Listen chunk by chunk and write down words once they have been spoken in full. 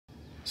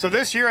So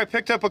this year I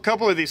picked up a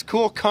couple of these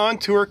cool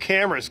contour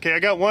cameras. Okay, I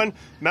got one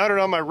mounted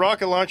on my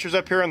rocket launchers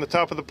up here on the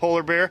top of the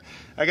polar bear.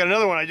 I got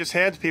another one I just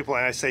hand to people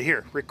and I say,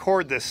 here,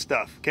 record this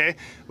stuff, okay?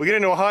 We get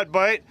into a hot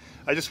bite,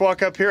 I just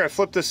walk up here, I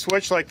flip this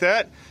switch like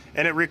that,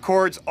 and it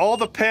records all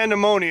the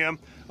pandemonium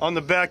on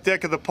the back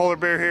deck of the polar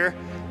bear here.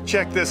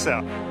 Check this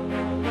out.